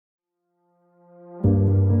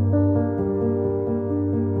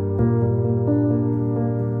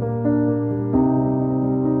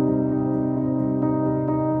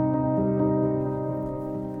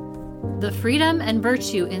Freedom and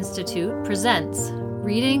Virtue Institute presents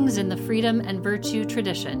Readings in the Freedom and Virtue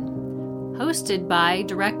Tradition, hosted by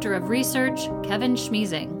Director of Research Kevin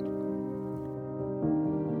Schmiesing.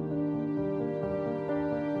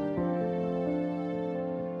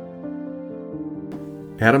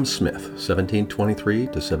 Adam Smith, 1723 to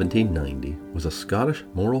 1790, was a Scottish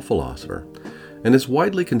moral philosopher and is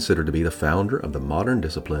widely considered to be the founder of the modern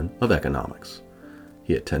discipline of economics.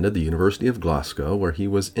 He attended the University of Glasgow, where he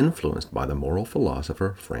was influenced by the moral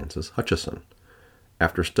philosopher Francis Hutcheson.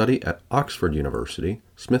 After study at Oxford University,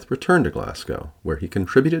 Smith returned to Glasgow, where he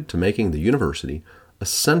contributed to making the university a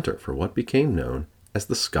centre for what became known as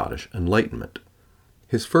the Scottish Enlightenment.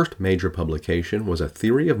 His first major publication was A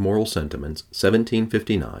Theory of Moral Sentiments,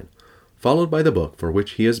 1759, followed by the book for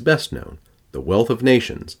which he is best known, The Wealth of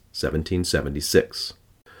Nations, 1776.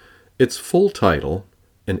 Its full title,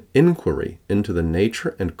 An Inquiry into the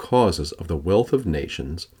Nature and Causes of the Wealth of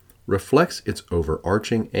Nations, reflects its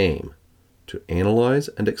overarching aim to analyze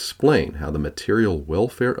and explain how the material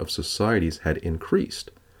welfare of societies had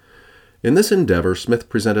increased. In this endeavor, Smith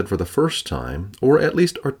presented for the first time, or at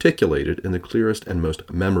least articulated in the clearest and most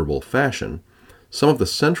memorable fashion, some of the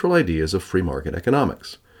central ideas of free market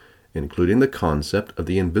economics, including the concept of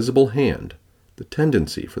the invisible hand, the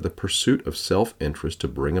tendency for the pursuit of self-interest to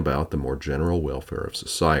bring about the more general welfare of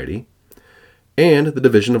society, and the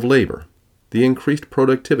division of labor, the increased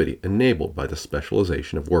productivity enabled by the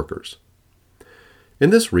specialization of workers. In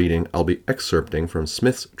this reading, I'll be excerpting from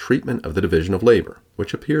Smith's treatment of the division of labor,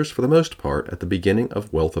 which appears for the most part at the beginning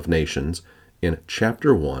of Wealth of Nations in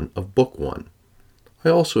Chapter 1 of Book 1. I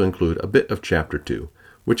also include a bit of Chapter 2,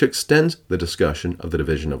 which extends the discussion of the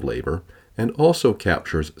division of labor and also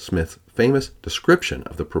captures Smith's famous description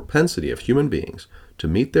of the propensity of human beings to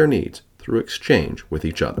meet their needs through exchange with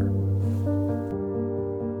each other.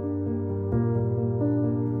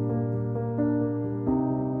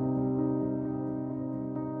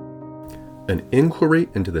 An Inquiry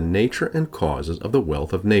into the Nature and Causes of the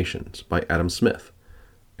Wealth of Nations by Adam Smith,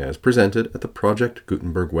 as presented at the Project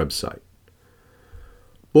Gutenberg website.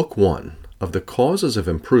 Book 1 of the Causes of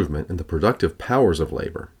Improvement in the Productive Powers of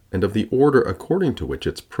Labor, and of the order according to which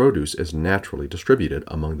its produce is naturally distributed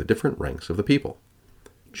among the different ranks of the people.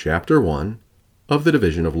 Chapter 1 of the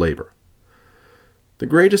Division of Labor. The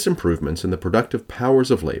greatest improvements in the productive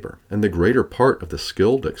powers of labor, and the greater part of the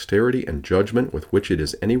skill, dexterity, and judgment with which it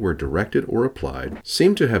is anywhere directed or applied,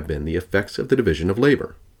 seem to have been the effects of the division of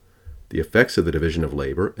labor. The effects of the division of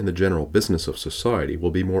labor in the general business of society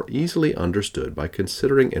will be more easily understood by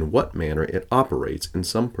considering in what manner it operates in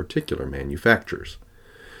some particular manufactures.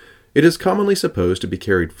 It is commonly supposed to be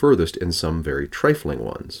carried furthest in some very trifling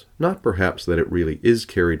ones, not perhaps that it really is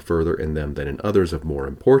carried further in them than in others of more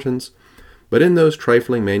importance, but in those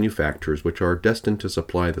trifling manufactures which are destined to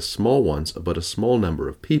supply the small ones of but a small number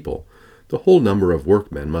of people, the whole number of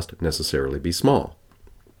workmen must necessarily be small,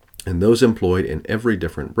 and those employed in every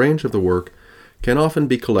different branch of the work can often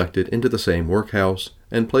be collected into the same workhouse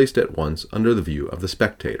and placed at once under the view of the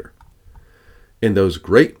spectator. In those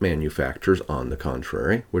great manufactures, on the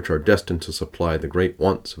contrary, which are destined to supply the great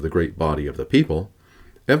wants of the great body of the people,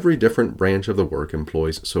 every different branch of the work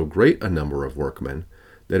employs so great a number of workmen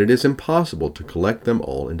that it is impossible to collect them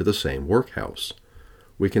all into the same workhouse.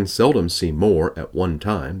 We can seldom see more at one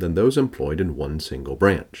time than those employed in one single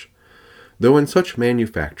branch. Though in such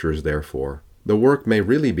manufactures, therefore, the work may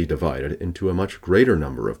really be divided into a much greater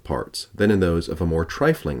number of parts than in those of a more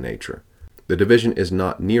trifling nature, the division is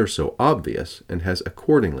not near so obvious and has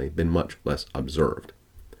accordingly been much less observed.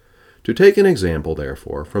 To take an example,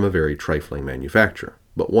 therefore, from a very trifling manufacture,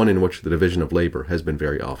 but one in which the division of labor has been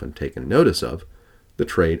very often taken notice of, the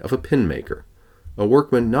trade of a pin maker, a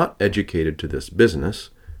workman not educated to this business,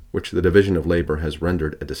 which the division of labor has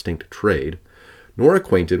rendered a distinct trade, nor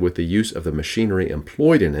acquainted with the use of the machinery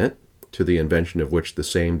employed in it, to the invention of which the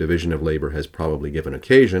same division of labor has probably given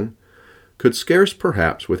occasion, could scarce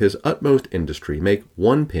perhaps with his utmost industry make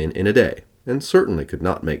one pin in a day, and certainly could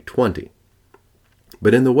not make 20.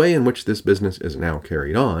 But in the way in which this business is now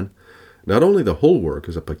carried on, not only the whole work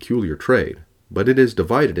is a peculiar trade, but it is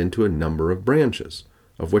divided into a number of branches,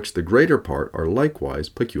 of which the greater part are likewise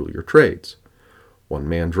peculiar trades. One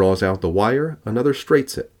man draws out the wire, another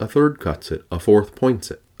straights it, a third cuts it, a fourth points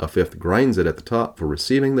it, a fifth grinds it at the top for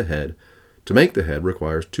receiving the head. To make the head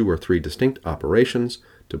requires 2 or 3 distinct operations.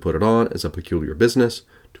 To put it on is a peculiar business.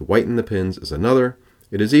 To whiten the pins is another.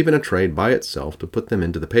 It is even a trade by itself to put them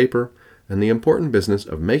into the paper, and the important business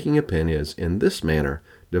of making a pin is, in this manner,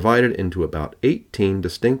 divided into about 18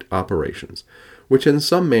 distinct operations, which in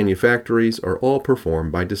some manufactories are all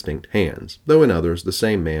performed by distinct hands, though in others the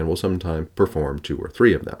same man will sometimes perform 2 or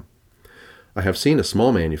 3 of them. I have seen a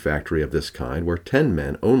small manufactory of this kind where 10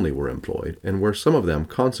 men only were employed, and where some of them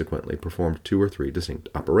consequently performed 2 or 3 distinct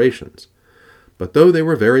operations. But though they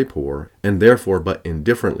were very poor, and therefore but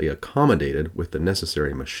indifferently accommodated with the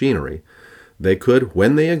necessary machinery, they could,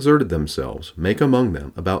 when they exerted themselves, make among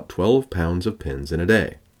them about 12 pounds of pins in a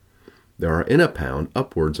day. There are in a pound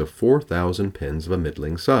upwards of 4,000 pins of a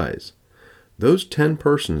middling size. Those 10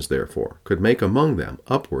 persons, therefore, could make among them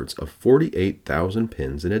upwards of 48,000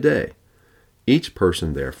 pins in a day. Each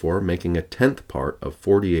person, therefore, making a 10th part of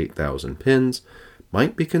 48,000 pins,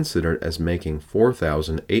 might be considered as making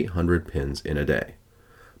 4,800 pins in a day.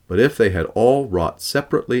 But if they had all wrought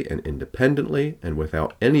separately and independently, and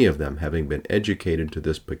without any of them having been educated to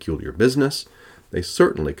this peculiar business, they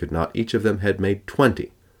certainly could not each of them have made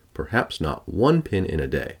 20, perhaps not 1 pin in a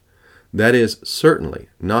day. That is, certainly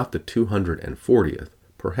not the 240th,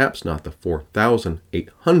 perhaps not the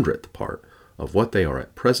 4,800th part of what they are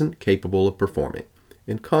at present capable of performing,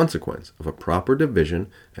 in consequence of a proper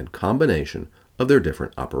division and combination of their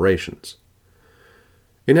different operations.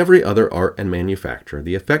 In every other art and manufacture,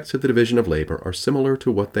 the effects of the division of labor are similar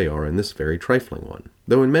to what they are in this very trifling one,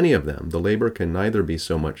 though in many of them the labor can neither be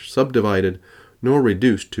so much subdivided nor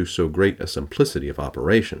reduced to so great a simplicity of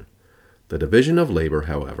operation. The division of labor,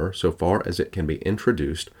 however, so far as it can be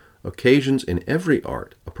introduced, occasions in every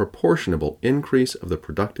art a proportionable increase of the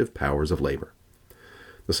productive powers of labor.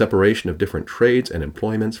 The separation of different trades and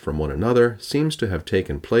employments from one another seems to have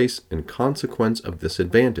taken place in consequence of this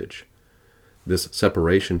advantage. This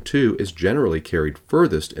separation, too, is generally carried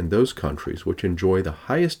furthest in those countries which enjoy the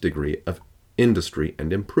highest degree of industry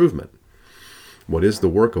and improvement. What is the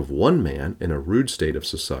work of one man in a rude state of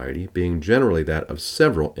society being generally that of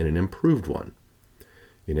several in an improved one.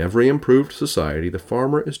 In every improved society the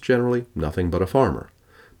farmer is generally nothing but a farmer,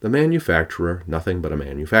 the manufacturer nothing but a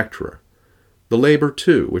manufacturer. The labor,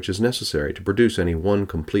 too, which is necessary to produce any one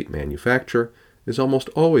complete manufacture, is almost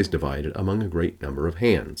always divided among a great number of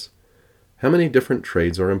hands. How many different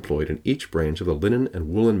trades are employed in each branch of the linen and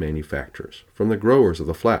woolen manufactures, from the growers of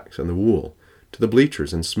the flax and the wool, to the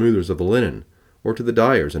bleachers and smoothers of the linen, or to the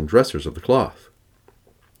dyers and dressers of the cloth?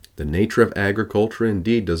 The nature of agriculture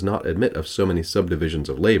indeed does not admit of so many subdivisions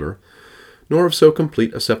of labor, nor of so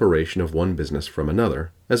complete a separation of one business from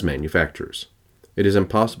another, as manufactures. It is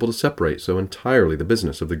impossible to separate so entirely the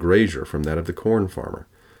business of the grazier from that of the corn farmer,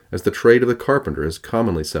 as the trade of the carpenter is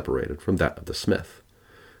commonly separated from that of the smith.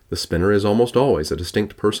 The spinner is almost always a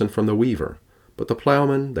distinct person from the weaver, but the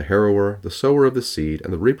plowman, the harrower, the sower of the seed,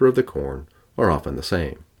 and the reaper of the corn are often the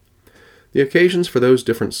same. The occasions for those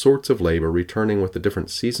different sorts of labor returning with the different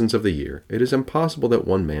seasons of the year, it is impossible that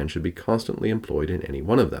one man should be constantly employed in any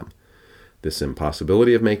one of them. This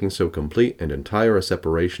impossibility of making so complete and entire a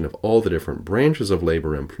separation of all the different branches of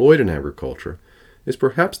labor employed in agriculture is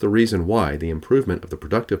perhaps the reason why the improvement of the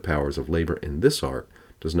productive powers of labor in this art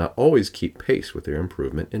does not always keep pace with their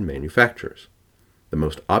improvement in manufactures. The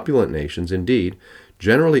most opulent nations, indeed,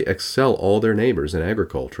 generally excel all their neighbors in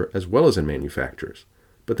agriculture as well as in manufactures,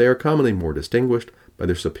 but they are commonly more distinguished by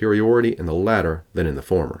their superiority in the latter than in the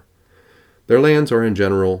former. Their lands are in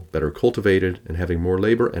general better cultivated, and having more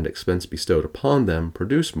labor and expense bestowed upon them,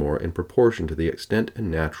 produce more in proportion to the extent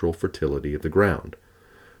and natural fertility of the ground.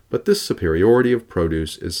 But this superiority of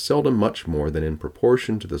produce is seldom much more than in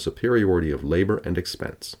proportion to the superiority of labor and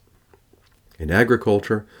expense. In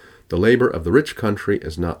agriculture, the labor of the rich country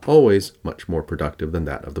is not always much more productive than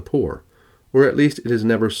that of the poor, or at least it is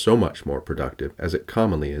never so much more productive as it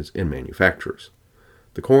commonly is in manufactures.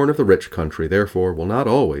 The corn of the rich country, therefore, will not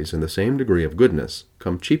always, in the same degree of goodness,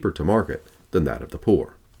 come cheaper to market than that of the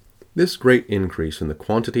poor. This great increase in the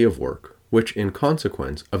quantity of work, which, in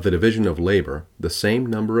consequence of the division of labor, the same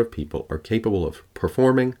number of people are capable of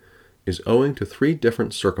performing, is owing to 3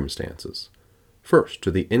 different circumstances. First,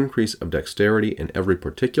 to the increase of dexterity in every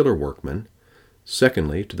particular workman.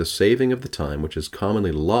 Secondly, to the saving of the time which is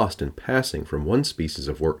commonly lost in passing from one species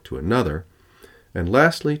of work to another. And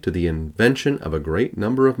lastly, to the invention of a great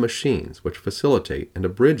number of machines which facilitate and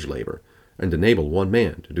abridge labor, and enable one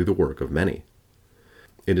man to do the work of many.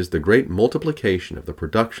 It is the great multiplication of the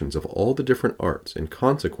productions of all the different arts in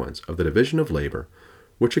consequence of the division of labor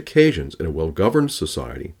which occasions in a well-governed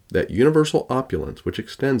society that universal opulence which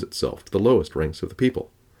extends itself to the lowest ranks of the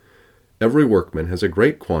people. Every workman has a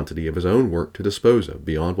great quantity of his own work to dispose of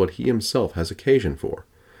beyond what he himself has occasion for,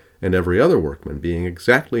 and every other workman being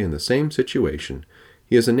exactly in the same situation,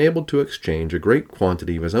 he is enabled to exchange a great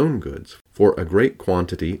quantity of his own goods for a great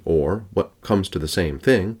quantity, or, what comes to the same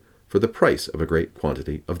thing, for the price of a great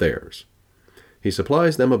quantity of theirs. He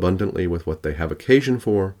supplies them abundantly with what they have occasion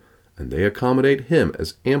for, and they accommodate him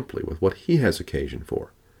as amply with what he has occasion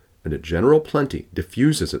for, and a general plenty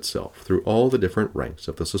diffuses itself through all the different ranks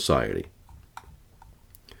of the society.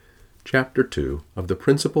 Chapter 2 of the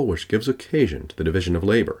principle which gives occasion to the division of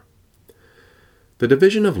labor. The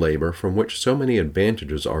division of labor from which so many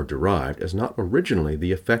advantages are derived is not originally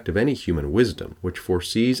the effect of any human wisdom which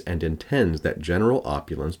foresees and intends that general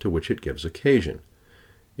opulence to which it gives occasion.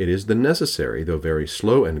 It is the necessary, though very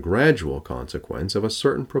slow and gradual, consequence of a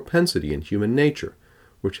certain propensity in human nature,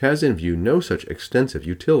 which has in view no such extensive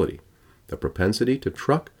utility, the propensity to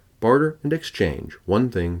truck, barter, and exchange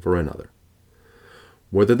one thing for another.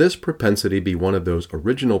 Whether this propensity be one of those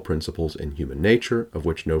original principles in human nature, of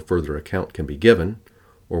which no further account can be given,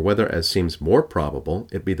 or whether, as seems more probable,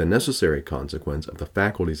 it be the necessary consequence of the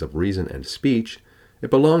faculties of reason and speech, it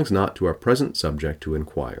belongs not to our present subject to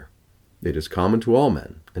inquire. It is common to all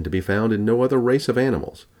men, and to be found in no other race of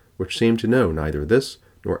animals, which seem to know neither this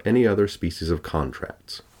nor any other species of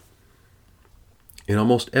contracts. In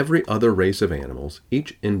almost every other race of animals,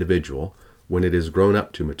 each individual, when it is grown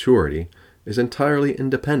up to maturity, is entirely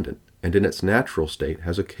independent, and in its natural state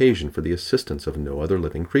has occasion for the assistance of no other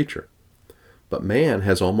living creature. But man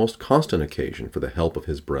has almost constant occasion for the help of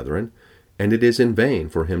his brethren, and it is in vain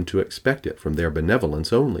for him to expect it from their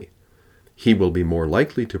benevolence only. He will be more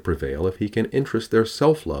likely to prevail if he can interest their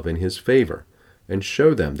self-love in his favor, and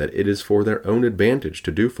show them that it is for their own advantage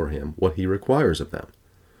to do for him what he requires of them.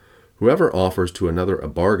 Whoever offers to another a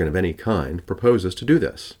bargain of any kind proposes to do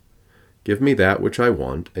this. Give me that which I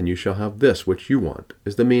want, and you shall have this which you want,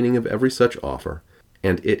 is the meaning of every such offer,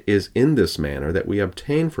 and it is in this manner that we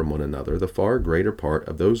obtain from one another the far greater part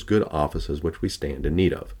of those good offices which we stand in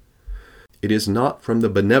need of. It is not from the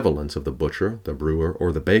benevolence of the butcher, the brewer,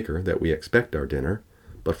 or the baker that we expect our dinner,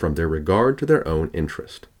 but from their regard to their own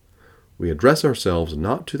interest. We address ourselves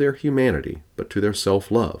not to their humanity, but to their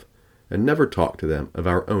self-love, and never talk to them of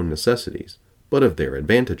our own necessities, but of their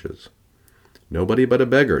advantages. Nobody but a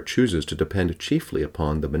beggar chooses to depend chiefly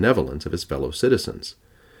upon the benevolence of his fellow citizens.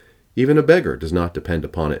 Even a beggar does not depend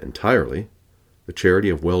upon it entirely. The charity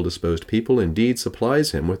of well-disposed people indeed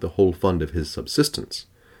supplies him with the whole fund of his subsistence,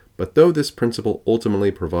 but though this principle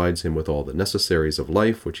ultimately provides him with all the necessaries of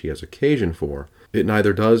life which he has occasion for, it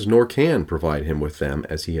neither does nor can provide him with them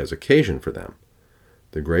as he has occasion for them.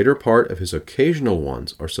 The greater part of his occasional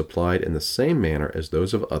wants are supplied in the same manner as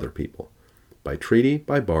those of other people, by treaty,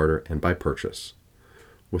 by barter, and by purchase.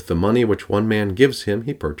 With the money which one man gives him,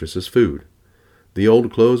 he purchases food. The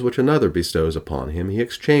old clothes which another bestows upon him, he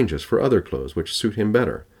exchanges for other clothes which suit him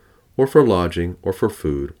better, or for lodging, or for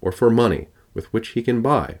food, or for money, with which he can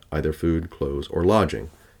buy either food, clothes, or lodging,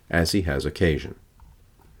 as he has occasion.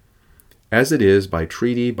 As it is by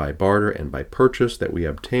treaty, by barter, and by purchase that we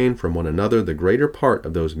obtain from one another the greater part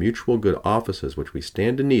of those mutual good offices which we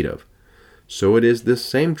stand in need of, so it is this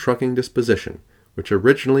same trucking disposition which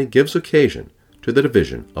originally gives occasion to the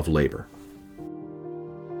division of labor.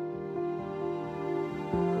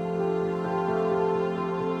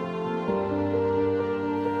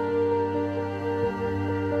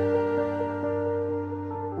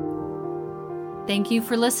 Thank you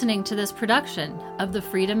for listening to this production of the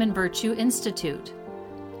Freedom and Virtue Institute.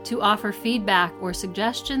 To offer feedback or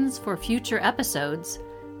suggestions for future episodes,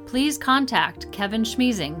 please contact Kevin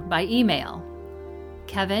Schmiesing by email,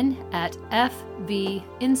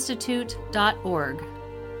 kevin@fvinstitute.org.